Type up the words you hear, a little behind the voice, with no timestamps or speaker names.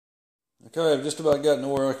Okay, I've just about gotten to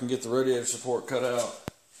where I can get the radiator support cut out.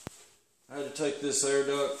 I had to take this air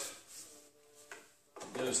duct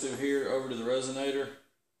that goes through here over to the resonator.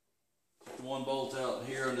 Took the one bolt out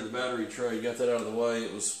here under the battery tray, got that out of the way.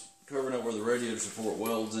 It was covering up where the radiator support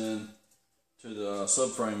welds in to the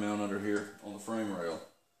subframe mount under here on the frame rail.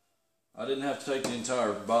 I didn't have to take the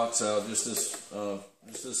entire box out, just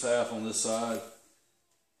this half on this side.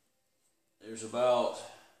 There's about,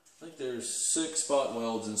 I think there's 6 spot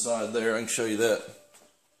welds inside there. I can show you that.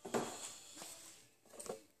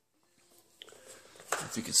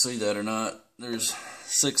 If you can see that or not, there's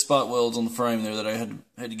 6 spot welds on the frame there that I had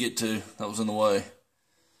to get to. That was in the way.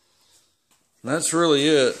 And that's really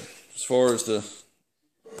it as far as the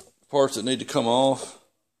parts that need to come off.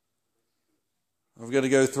 I've got to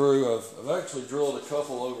go through. I've actually drilled a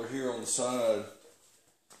couple over here on the side,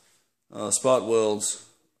 spot welds,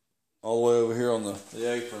 all the way over here on the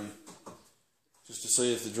apron, just to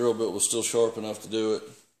see if the drill bit was still sharp enough to do it.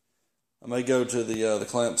 I may go to the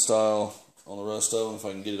clamp style on the rest of them if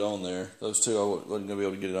I can get it on there. Those two I wasn't going to be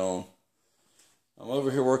able to get it on. I'm over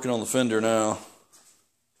here working on the fender now.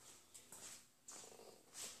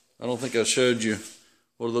 I don't think I showed you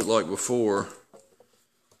what it looked like before,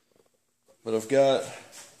 but I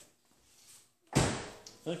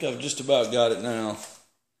think I've just about got it now.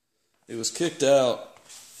 It was kicked out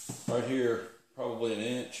right here, probably an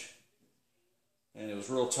inch, and it was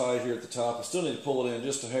real tight here at the top. I still need to pull it in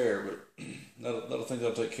just a hair, but I think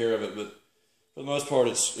that'll take care of it. But for the most part,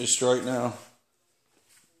 it's straight now.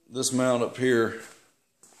 This mount up here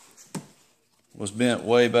was bent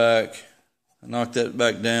way back. I knocked that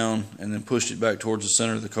back down and then pushed it back towards the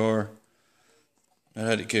center of the car. I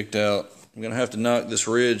had it kicked out. I'm going to have to knock this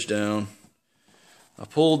ridge down. I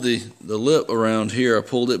pulled the lip around here. I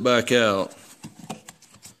pulled it back out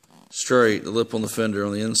straight, the lip on the fender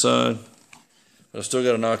on the inside. But I still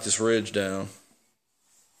got to knock this ridge down.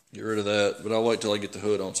 Get rid of that. But I'll wait till I get the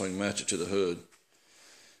hood on so I can match it to the hood.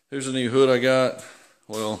 Here's a new hood I got.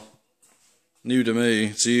 Well, new to me.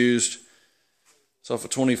 It's used. It's off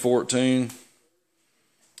of 2014.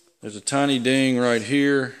 There's a tiny ding right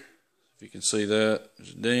here. If you can see that.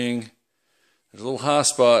 There's a ding. There's a little high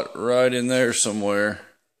spot right in there somewhere.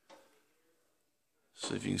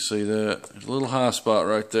 See if you can see that. There's a little high spot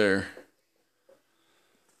right there.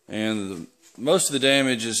 And most of the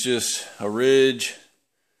damage is just a ridge.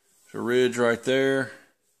 There's a ridge right there.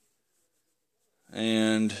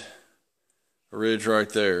 And a ridge right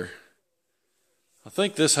there. I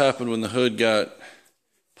think this happened when the hood got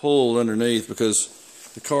pulled underneath because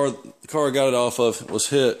the car I got it off of was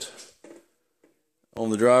hit on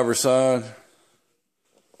the driver's side.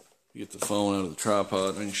 Get the phone out of the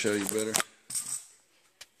tripod, I can show you better.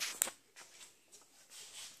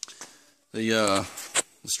 The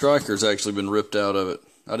striker's actually been ripped out of it.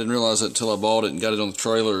 I didn't realize that until I bought it and got it on the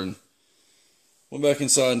trailer and went back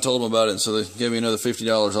inside and told them about it, and so they gave me another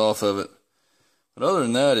 $50 off of it. But other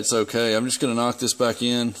than that, it's okay. I'm just going to knock this back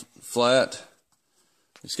in flat.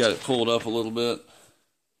 It's got it pulled up a little bit.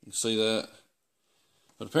 You can see that.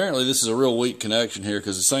 But apparently this is a real weak connection here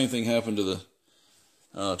because the same thing happened to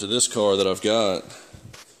this car that I've got.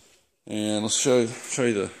 And let's show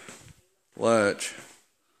you the latch.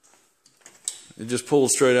 It just pulled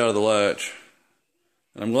straight out of the latch.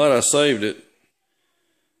 And I'm glad I saved it.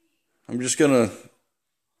 I'm just going to,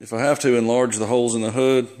 if I have to, enlarge the holes in the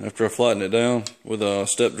hood after I flatten it down with a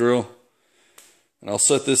step drill. And I'll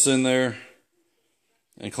set this in there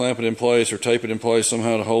and clamp it in place or tape it in place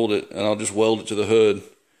somehow to hold it, and I'll just weld it to the hood.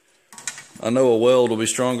 I know a weld will be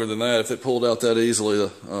stronger than that. If it pulled out that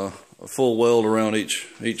easily, a full weld around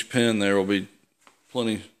each pin there will be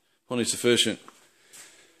plenty sufficient.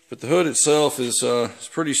 But the hood itself is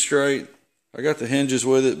pretty straight. I got the hinges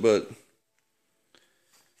with it, but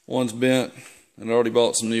one's bent, and I already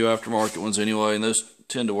bought some new aftermarket ones anyway, and those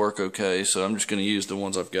tend to work okay, so I'm just going to use the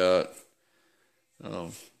ones I've got.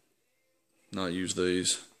 Not use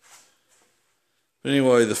these. But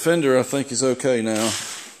anyway, the fender I think is okay now.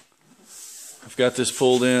 I've got this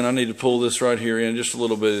pulled in. I need to pull this right here in just a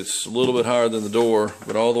little bit. It's a little bit higher than the door,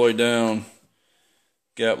 but all the way down,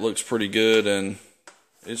 gap looks pretty good, and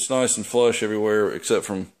it's nice and flush everywhere except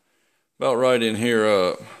from about right in here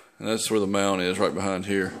up. And that's where the mount is, right behind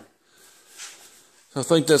here. So I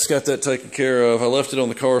think that's got that taken care of. I left it on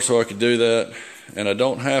the car so I could do that, and I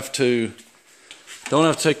don't have to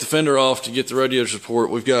take the fender off to get the radiator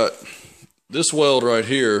support. We've got this weld right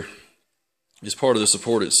here is part of the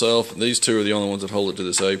support itself, and these two are the only ones that hold it to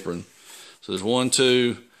this apron. So there's 1,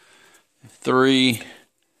 2, 3,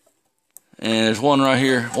 and there's one right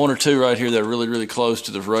here, 1 or 2 right here that are really, really close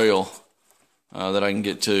to the rail that I can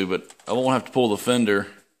get to, but I won't have to pull the fender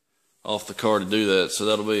off the car to do that, so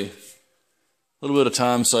that'll be a little bit of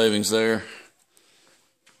time savings there.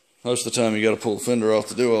 Most of the time you got to pull the fender off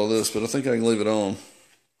to do all this, but I think I can leave it on.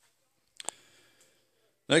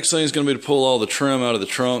 Next thing is going to be to pull all the trim out of the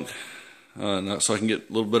trunk, so I can get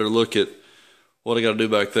a little better look at what I got to do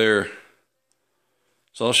back there.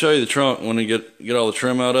 So I'll show you the trunk when we get all the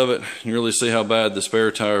trim out of it. You can really see how bad the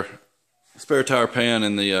spare tire pan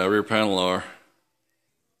and the rear panel are.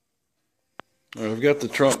 All right, I've got the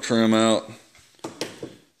trunk trim out.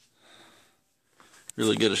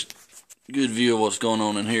 Really get a good view of what's going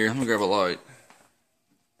on in here. Let me grab a light.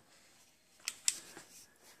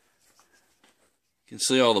 You can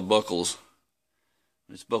see all the buckles.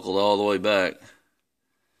 It's buckled all the way back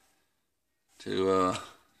to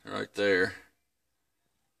right there.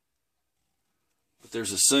 But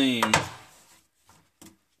there's a seam.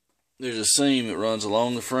 There's a seam that runs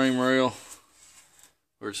along the frame rail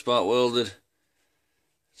where it's spot welded.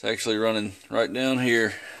 It's actually running right down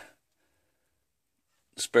here.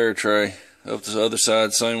 The spare tray up the other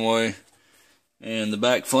side same way, and the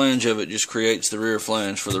back flange of it just creates the rear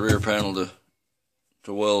flange for the rear panel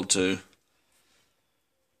to weld to.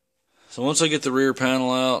 So once I get the rear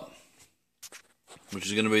panel out, which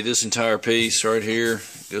is going to be this entire piece right here,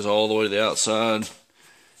 goes all the way to the outside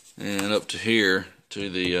and up to here to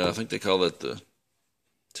the I think they call that the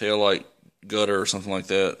tail light gutter or something like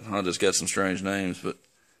that. I just got some strange names, but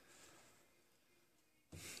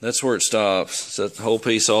that's where it stops. So the whole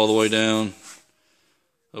piece all the way down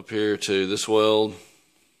up here to this weld.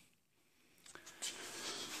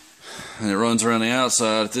 And it runs around the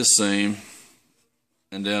outside at this seam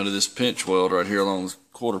and down to this pinch weld right here along the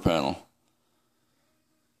quarter panel.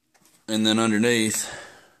 And then underneath,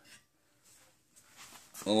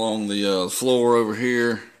 along the floor over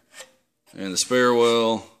here and the spare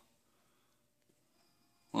well,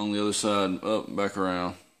 along the other side, up and back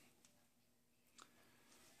around.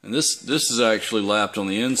 And this is actually lapped on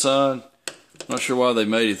the inside. I'm not sure why they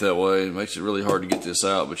made it that way. It makes it really hard to get this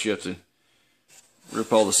out, but you have to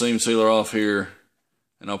rip all the seam sealer off here,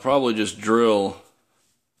 and I'll probably just drill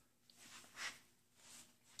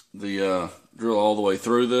all the way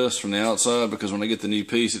through this from the outside, because when I get the new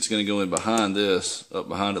piece, it's going to go in behind this, up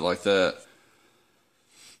behind it like that,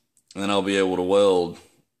 and then I'll be able to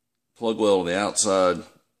plug weld on the outside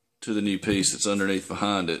to the new piece that's underneath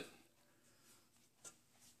behind it.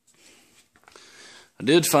 I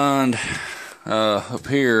did find up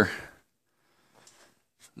here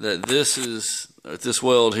that this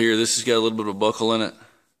weld here, this has got a little bit of a buckle in it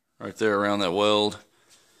right there around that weld,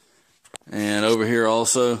 and over here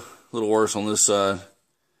also a little worse on this side,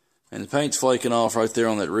 and the paint's flaking off right there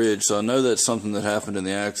on that ridge, so I know that's something that happened in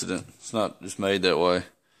the accident. It's not just made that way.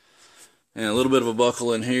 And a little bit of a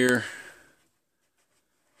buckle in here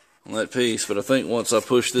on that piece, but I think once I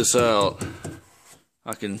push this out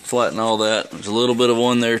I can flatten all that. There's a little bit of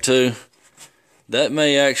one there too. That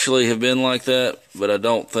may actually have been like that, but I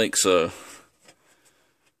don't think so.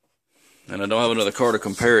 And I don't have another car to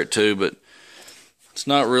compare it to, but it's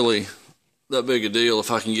not really that big a deal if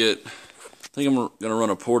I can get, I think I'm going to run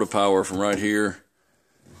a porta power from right here,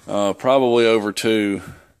 probably over to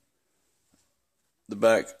the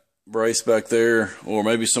back brace back there, or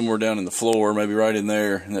maybe somewhere down in the floor, maybe right in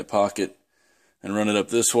there in that pocket, and run it up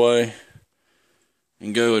this way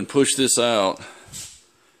and go and push this out,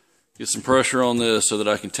 get some pressure on this so that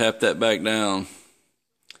I can tap that back down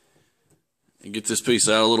and get this piece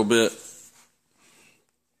out a little bit.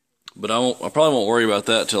 But I probably won't worry about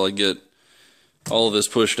that till I get all of this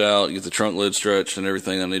pushed out, get the trunk lid stretched and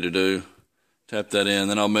everything I need to do. Tap that in,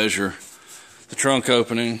 then I'll measure the trunk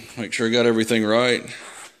opening, make sure I got everything right,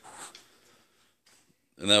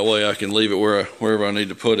 and that way I can leave it wherever I need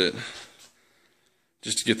to put it,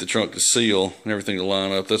 just to get the trunk to seal and everything to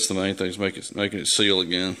line up. That's the main thing, is making it seal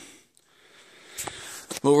again.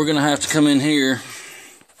 But we're going to have to come in here,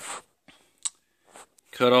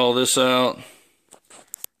 cut all this out,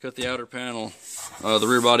 cut the outer panel, the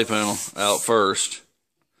rear body panel out first,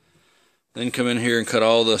 then come in here and cut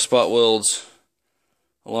all the spot welds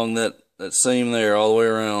along that seam there all the way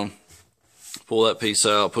around. Pull that piece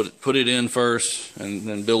out, put it in first, and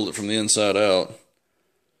then build it from the inside out.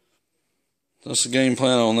 That's the game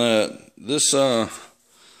plan on that. This rear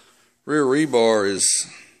rebar is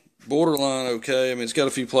borderline okay. I mean, it's got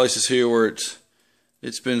a few places here where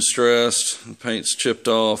it's been stressed, the paint's chipped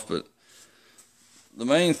off, but the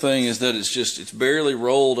main thing is that it's barely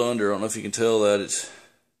rolled under. I don't know if you can tell that. It's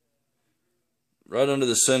right under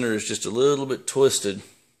the center is just a little bit twisted,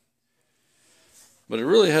 but it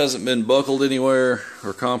really hasn't been buckled anywhere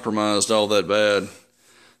or compromised all that bad.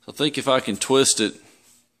 So I think if I can twist it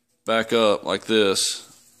back up like this,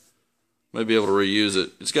 may be able to reuse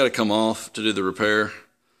it. It's got to come off to do the repair.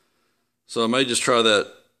 So I may just try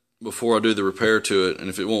that before I do the repair to it. And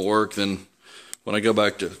if it won't work, then when I go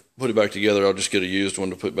back to put it back together, I'll just get a used one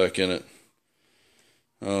to put back in it.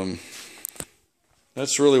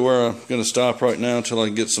 That's really where I'm going to stop right now until I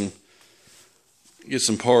can get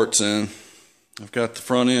some parts in. I've got the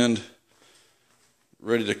front end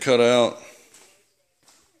ready to cut out,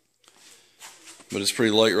 but it's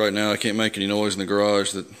pretty late right now. I can't make any noise in the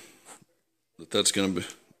garage that's going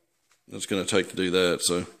to take to do that.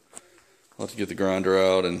 So I'll have to get the grinder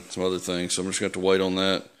out and some other things. So I'm just going to have to wait on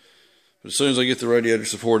that. But as soon as I get the radiator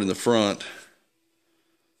support in the front,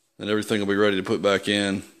 then everything will be ready to put back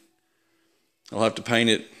in. I'll have to paint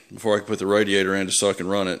it before I can put the radiator in just so I can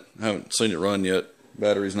run it. I haven't seen it run yet.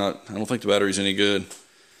 I don't think the battery's any good.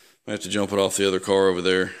 I have to jump it off the other car over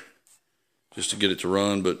there just to get it to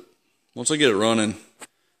run. But once I get it running,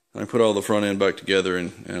 I can put all the front end back together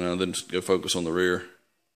and then just go focus on the rear.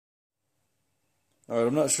 Alright,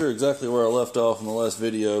 I'm not sure exactly where I left off in the last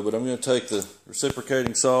video, but I'm going to take the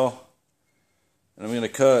reciprocating saw and I'm going to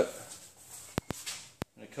cut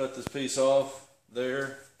this piece off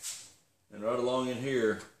there and right along in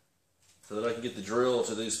here so that I can get the drill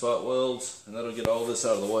to these spot welds, and that'll get all this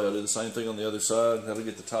out of the way. I'll do the same thing on the other side. That'll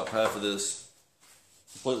get the top half of this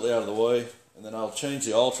completely out of the way, and then I'll change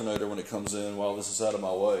the alternator when it comes in while this is out of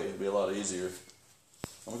my way. It'll be a lot easier.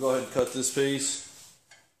 I'm going to go ahead and cut this piece,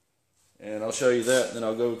 and I'll show you that, and then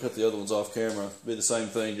I'll go cut the other ones off camera. It'll be the same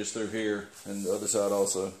thing just through here and the other side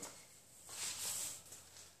also.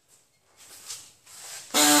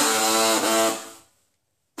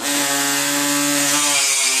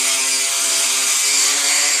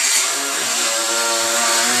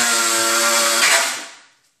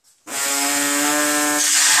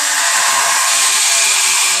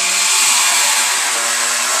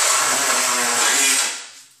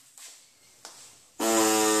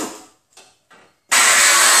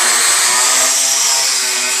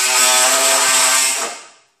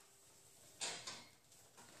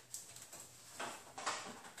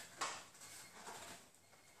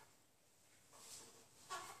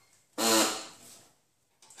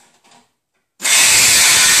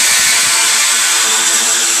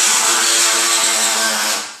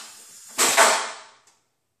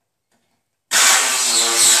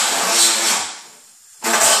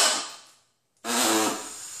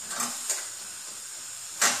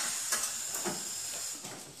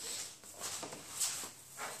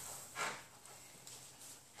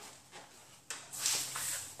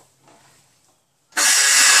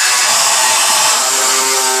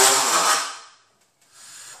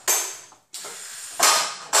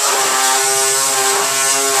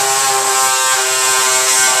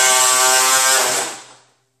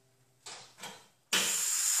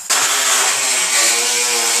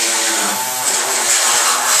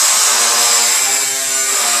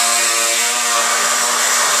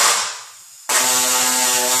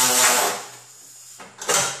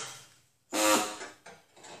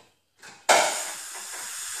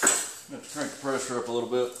 Crank the pressure up a little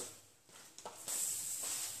bit.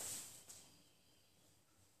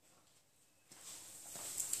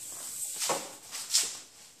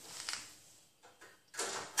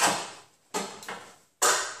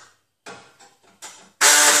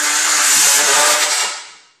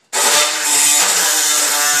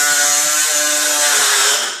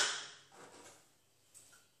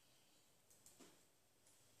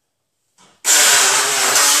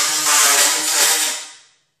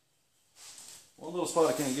 One little spot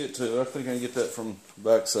I can't get to, I think I can get that from the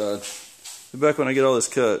back side. Be back when I get all this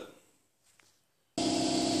cut.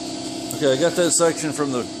 Okay, I got that section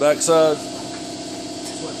from the back side.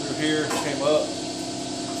 Just went through here, came up.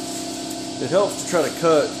 It helps to try to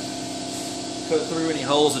cut through any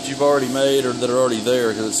holes that you've already made or that are already there,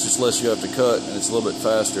 because it's just less you have to cut and it's a little bit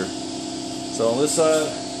faster. So on this side,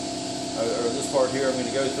 or this part here, I'm going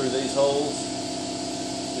to go through these holes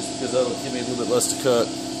just because that'll give me a little bit less to cut.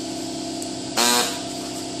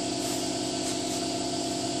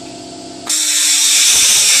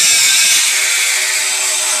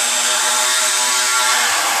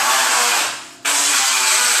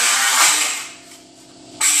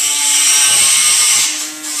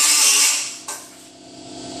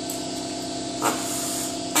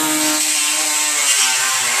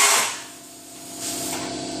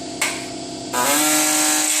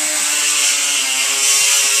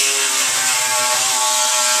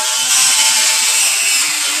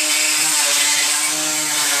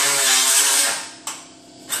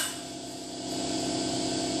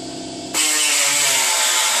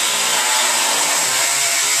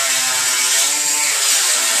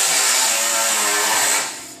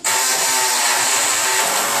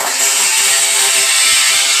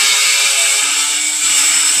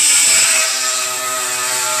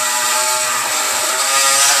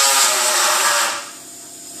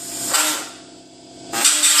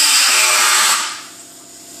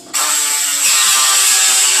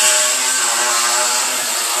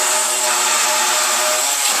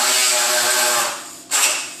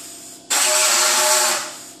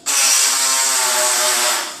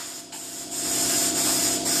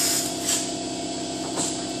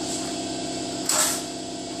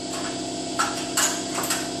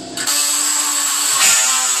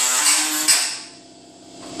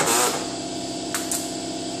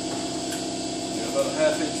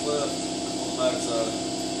 backside.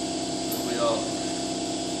 It'll be off.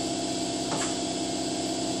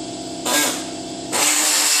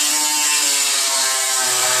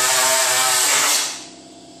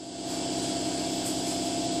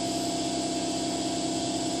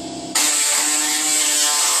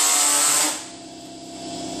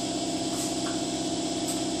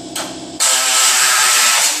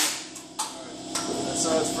 That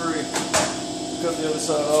side's free. Cut the other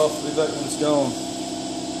side off. Be back when it's gone.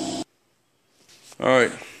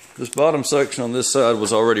 Alright, this bottom section on this side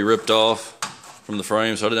was already ripped off from the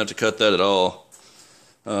frame, so I didn't have to cut that at all.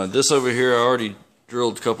 This over here, I already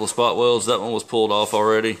drilled a couple of spot welds. That one was pulled off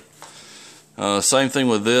already. Same thing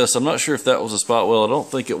with this. I'm not sure if that was a spot weld. I don't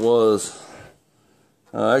think it was.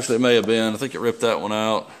 Actually, it may have been. I think it ripped that one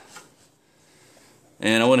out.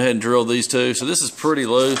 And I went ahead and drilled these two. So this is pretty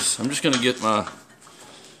loose. I'm just going to get my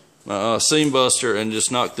seam buster and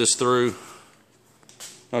just knock this through.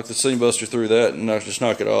 Knock the seam buster through that and just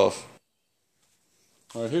knock it off.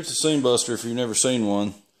 Alright, here's the seam buster if you've never seen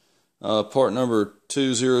one. Part number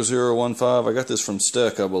 20015. I got this from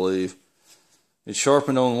Steck, I believe. It's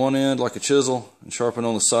sharpened on one end like a chisel and sharpened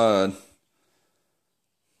on the side.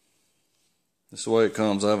 This is the way it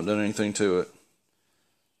comes. I haven't done anything to it.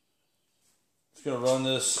 Just going to run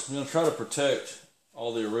this. I'm going to try to protect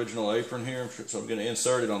all the original apron here. So I'm going to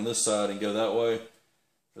insert it on this side and go that way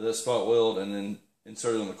for that spot weld, and then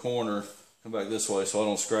insert it on the corner, come back this way so I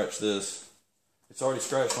don't scratch this. It's already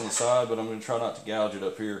scratched on the side, but I'm going to try not to gouge it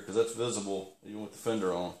up here because that's visible even with the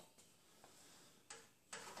fender on.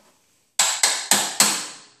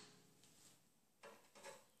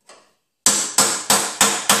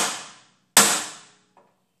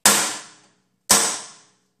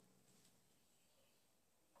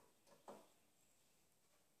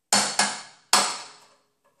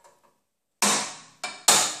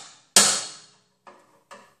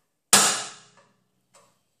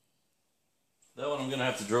 That one I'm going to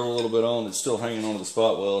have to drill a little bit on. It's still hanging onto the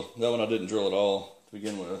spot weld. That one I didn't drill at all to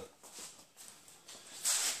begin with.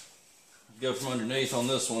 Go from underneath on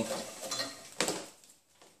this one.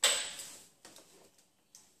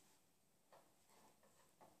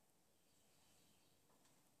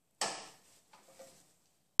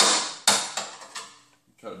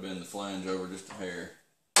 Try to bend the flange over just a hair.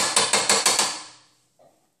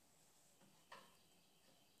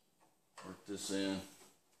 Work this in.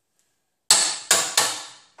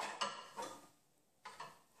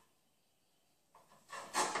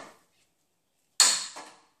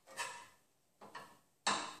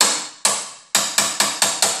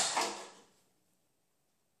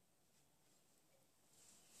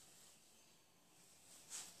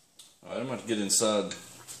 Alright, I'm going to get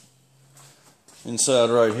inside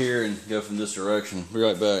right here and go from this direction. Be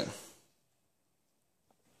right back.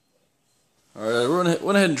 Alright, I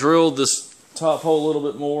went ahead and drilled this top hole a little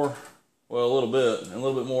bit more. Well, a little bit, and a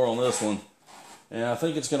little bit more on this one. And I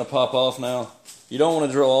think it's going to pop off now. You don't want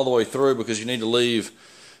to drill all the way through because you need to leave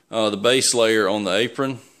the base layer on the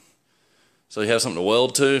apron so you have something to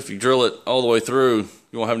weld to. If you drill it all the way through,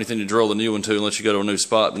 you won't have anything to drill the new one to unless you go to a new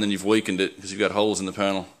spot, and then you've weakened it because you've got holes in the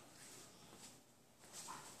panel.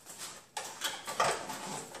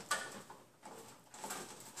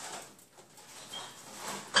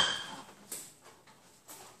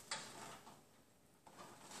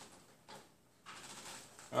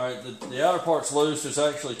 Alright, the outer part's loose. There's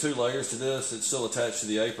actually two layers to this. It's still attached to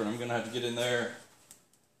the apron. I'm going to have to get in there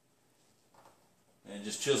and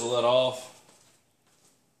just chisel that off.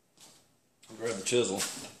 I'll grab the chisel.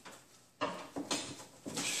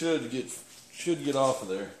 Should get off of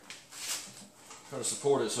there. Try to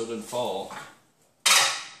support it so it doesn't fall.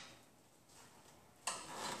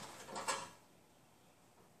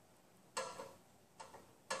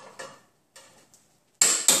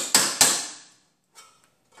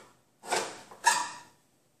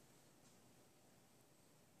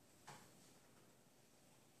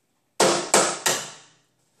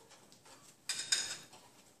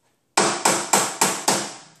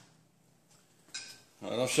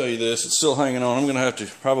 Alright, I'll show you this. It's still hanging on. I'm going to have to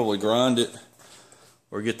probably grind it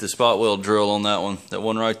or get the spot weld drill on that one. That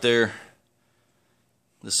one right there.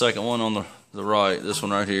 The second one on the right. This one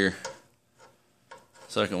right here.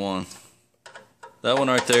 Second one. That one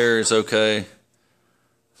right there is okay.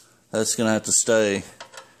 That's going to have to stay.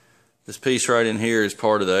 This piece right in here is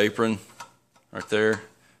part of the apron. Right there.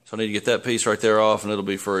 So I need to get that piece right there off and it'll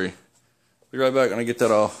be free. Be right back when I get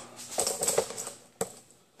that off.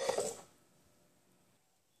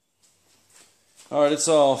 Alright, it's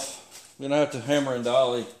off. I'm going to have to hammer and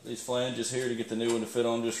dolly these flanges here to get the new one to fit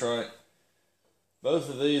on just right. Both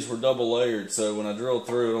of these were double layered, so when I drilled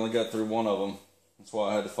through, it only got through one of them. That's why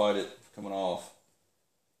I had to fight it coming off.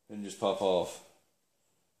 Didn't just pop off.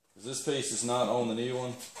 Because this piece is not on the new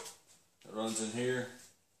one. It runs in here.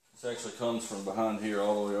 This actually comes from behind here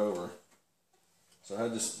all the way over. So I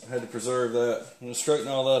had to preserve that. I'm going to straighten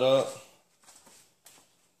all that up.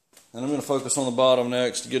 And I'm going to focus on the bottom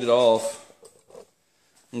next to get it off.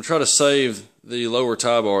 I'm going to try to save the lower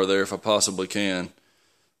tie bar there if I possibly can.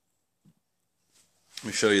 Let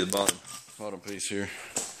me show you the bottom piece here.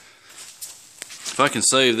 If I can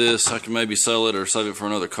save this, I can maybe sell it or save it for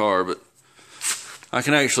another car, but I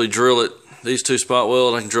can actually drill it, these two spot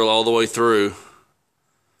welds, I can drill all the way through.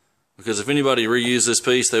 Because if anybody reused this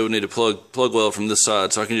piece, they would need a plug weld from this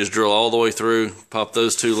side. So I can just drill all the way through, pop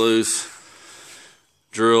those two loose,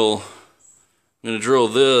 drill. I'm going to drill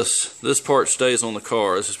this. This part stays on the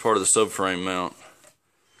car. This is part of the subframe mount.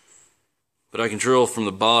 But I can drill from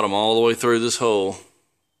the bottom all the way through this hole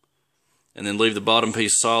and then leave the bottom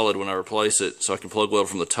piece solid when I replace it so I can plug weld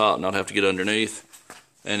from the top, not have to get underneath.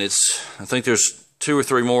 And I think there's 2 or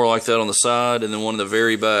 3 more like that on the side and then one in the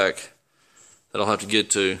very back that I'll have to get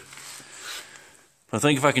to. I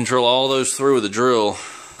think if I can drill all those through with a drill,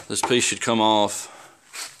 this piece should come off.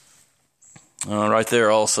 Right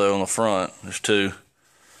there also on the front, there's 2.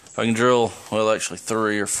 If I can drill, well actually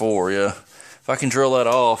 3 or 4, yeah. If I can drill that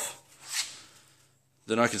off,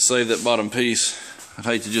 then I can save that bottom piece. I'd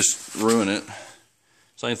hate to just ruin it.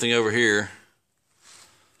 Same thing over here.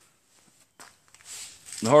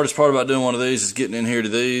 The hardest part about doing one of these is getting in here to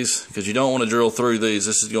these, because you don't want to drill through these.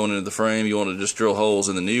 This is going into the frame. You want to just drill holes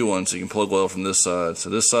in the new one so you can plug weld from this side. So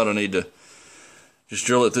this side I need to just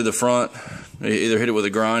drill it through the front. Either hit it with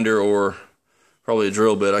a grinder or probably a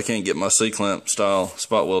drill bit. I can't get my C-clamp style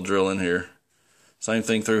spot weld drill in here. Same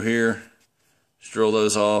thing through here. Just drill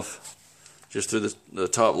those off just through the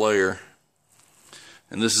top layer.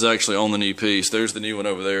 And this is actually on the new piece. There's the new one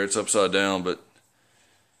over there. It's upside down, but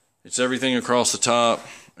it's everything across the top,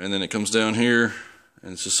 and then it comes down here,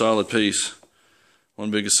 and it's a solid piece.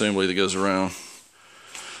 One big assembly that goes around.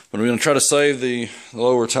 But I'm going to try to save the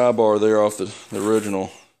lower tie bar there off the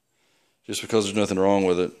original, just because there's nothing wrong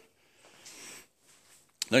with it.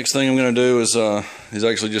 Next thing I'm going to do is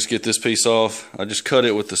actually just get this piece off. I just cut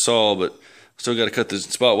it with the saw, but still got to cut the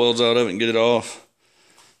spot welds out of it and get it off.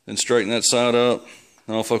 Then straighten that side up.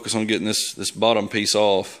 And I'll focus on getting this bottom piece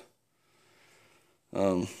off.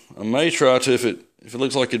 I may try to, if it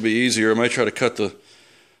looks like it'd be easier, I may try to cut the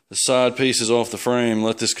side pieces off the frame,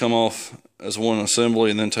 let this come off as one assembly,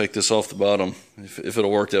 and then take this off the bottom. If it'll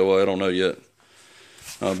work that way, I don't know yet.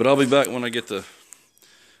 But I'll be back when I get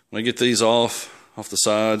these off the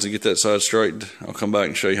sides and get that side straightened. I'll come back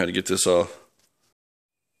and show you how to get this off.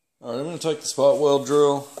 Alright, I'm going to take the spot weld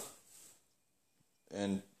drill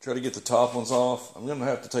and try to get the top ones off. I'm going to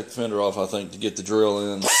have to take the fender off, I think, to get the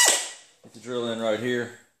drill in. Get the drill in right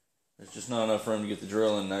here. There's just not enough room to get the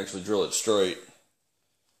drill in and actually drill it straight.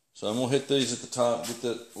 So I'm going to hit these at the top, get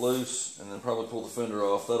that loose, and then probably pull the fender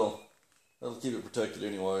off. That'll keep it protected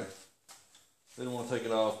anyway. Didn't want to take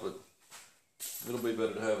it off, but it'll be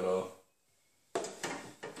better to have it off.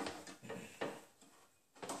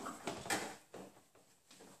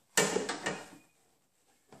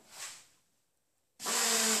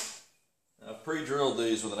 I've pre-drilled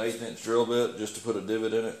these with an 1/8 inch drill bit just to put a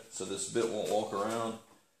divot in it so this bit won't walk around.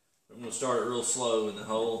 I'm going to start it real slow in the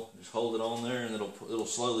hole. Just hold it on there and it'll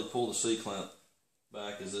slowly pull the C-clamp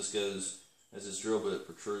back as this drill bit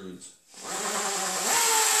protrudes.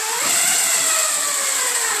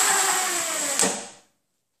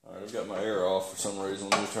 Alright, I've got my air off for some reason.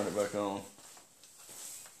 Let me turn it back on.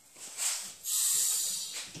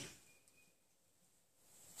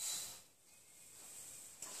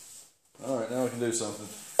 Alright, now we can do something.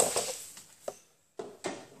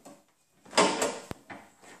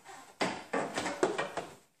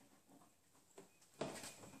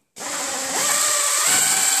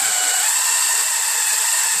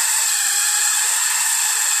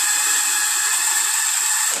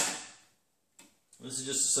 This is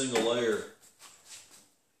just a single layer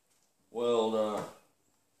weld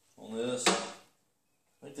on this. I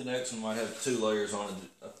think the next one might have 2 layers on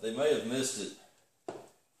it. They may have missed it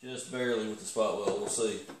just barely with the spot weld. We'll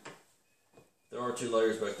see. There are 2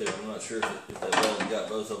 layers back there, but I'm not sure if that weld got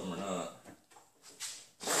both of them or not.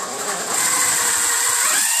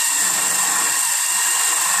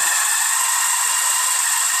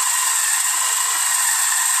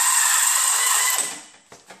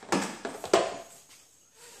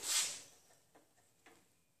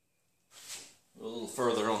 A little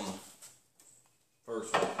further on the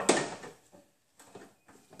first one.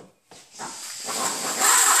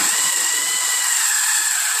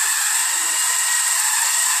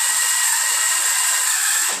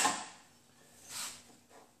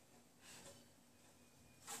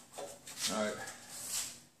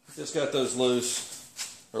 Just got those loose,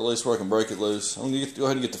 or at least where I can break it loose. I'm going to go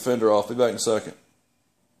ahead and get the fender off. Be back in a second.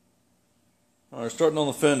 Alright, starting on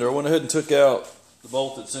the fender, I went ahead and took out the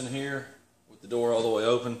bolt that's in here with the door all the way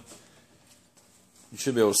open. You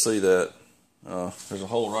should be able to see that. There's a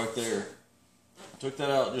hole right there. I took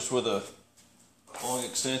that out just with a long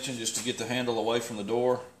extension just to get the handle away from the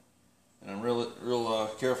door. And I'm real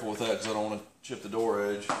careful with that because I don't want to chip the door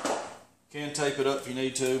edge. You can tape it up if you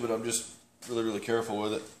need to, but I'm just really careful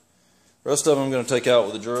with it. The rest of them I'm going to take out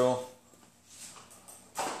with a drill.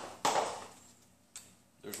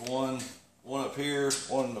 There's one up here,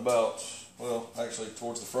 one about, well, actually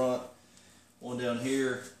towards the front, one down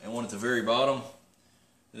here, and one at the very bottom.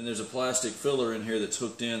 Then there's a plastic filler in here that's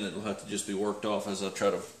hooked in that will have to just be worked off as I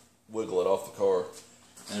try to wiggle it off the car.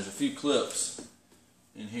 And there's a few clips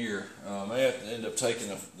in here. I may have to end up taking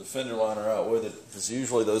the fender liner out with it, because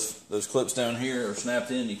usually those clips down here are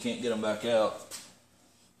snapped in. You can't get them back out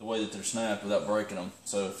the way that they're snapped without breaking them.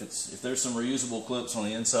 So if there's some reusable clips on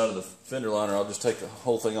the inside of the fender liner, I'll just take the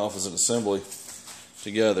whole thing off as an assembly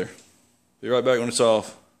together. Be right back when it's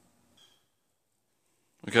off.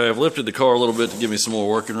 Okay, I've lifted the car a little bit to give me some more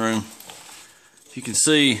working room. You can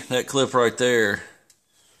see that clip right there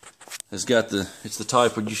has got it's the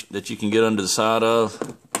type that you can get under the side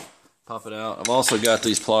of. Pop it out. I've also got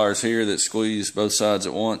these pliers here that squeeze both sides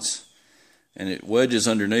at once, and it wedges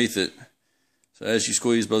underneath it. So as you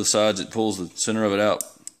squeeze both sides, it pulls the center of it out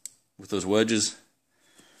with those wedges,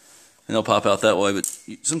 and they'll pop out that way. But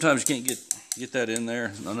sometimes you can't get that in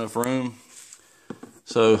there. Not enough room.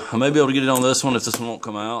 So I may be able to get it on this one if this one won't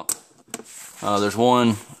come out. There's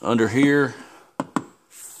one under here,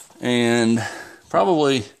 and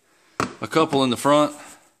probably a couple in the front.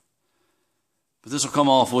 But this will come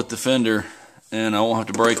off with the fender, and I won't have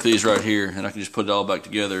to break these right here, and I can just put it all back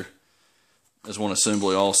together as one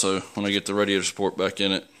assembly also when I get the radiator support back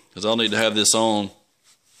in it, because I'll need to have this on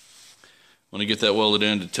when I get that welded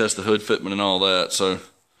in to test the hood fitment and all that. So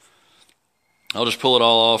I'll just pull it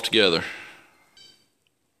all off together.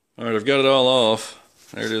 Alright, I've got it all off.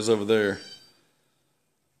 There it is over there.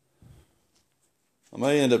 I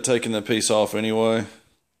may end up taking that piece off anyway.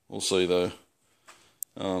 We'll see though.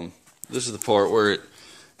 This is the part where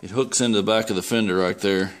it hooks into the back of the fender right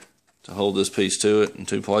there to hold this piece to it in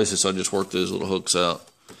two places. So I just worked those little hooks out.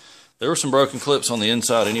 There were some broken clips on the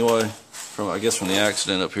inside anyway, I guess from the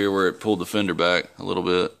accident up here where it pulled the fender back a little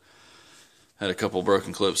bit. Had a couple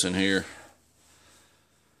broken clips in here.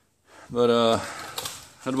 But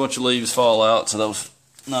had a bunch of leaves fall out, so that was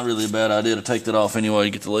not really a bad idea to take that off anyway to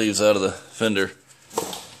get the leaves out of the fender.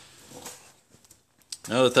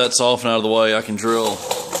 Now that that's off and out of the way, I can drill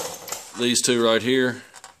these two right here.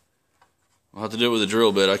 I'll have to do it with a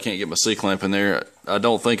drill bit. I can't get my C-clamp in there. I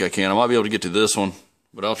don't think I can. I might be able to get to this one,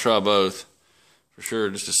 but I'll try both for sure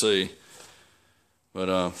just to see. But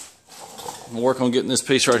I'm going to work on getting this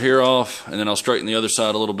piece right here off, and then I'll straighten the other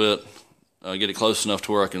side a little bit, get it close enough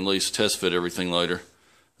to where I can at least test fit everything later,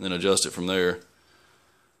 and then adjust it from there.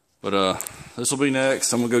 But this will be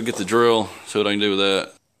next. I'm going to go get the drill, see what I can do with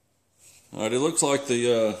that. Alright, it looks like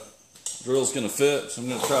the drill's going to fit, so I'm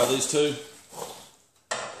going to try these two.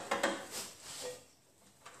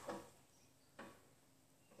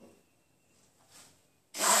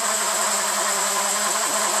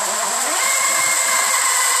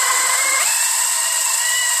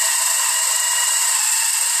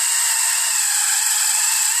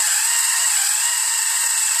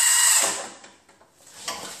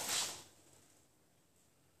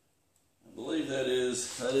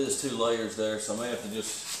 That is 2 layers there, so I may have to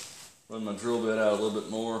just run my drill bit out a little bit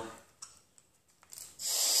more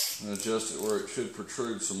and adjust it where it should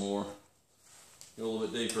protrude some more. Go a little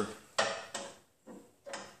bit deeper.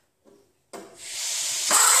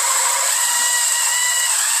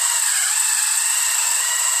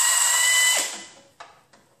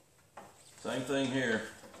 Same thing here.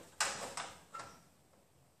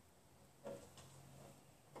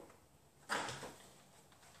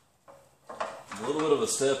 A little bit of a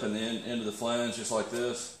step in the end of the flange, just like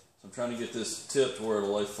this. So I'm trying to get this tip to where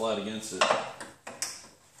it'll lay flat against it.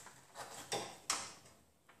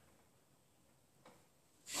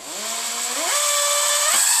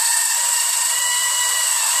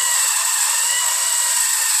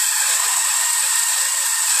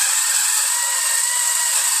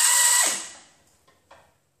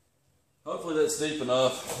 Hopefully that's deep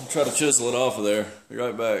enough. I'll try to chisel it off of there. Be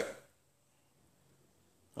right back.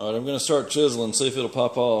 Alright, I'm going to start chiseling, see if it'll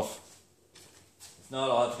pop off. If not,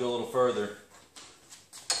 I'll have to go a little further.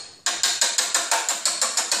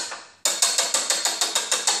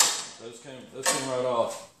 Those came right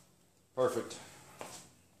off. Perfect.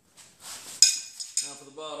 Now for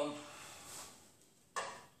the bottom.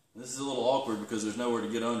 This is a little awkward because there's nowhere to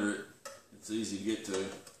get under it. It's easy to get to.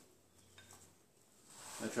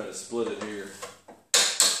 I try to split it here.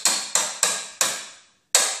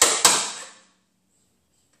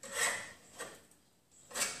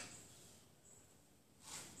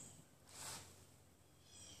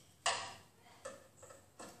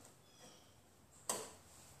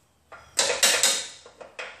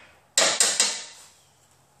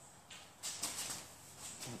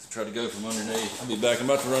 Try to go from underneath. I'll be back. I'm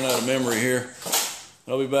about to run out of memory here.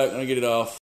 I'll be back when I get it off.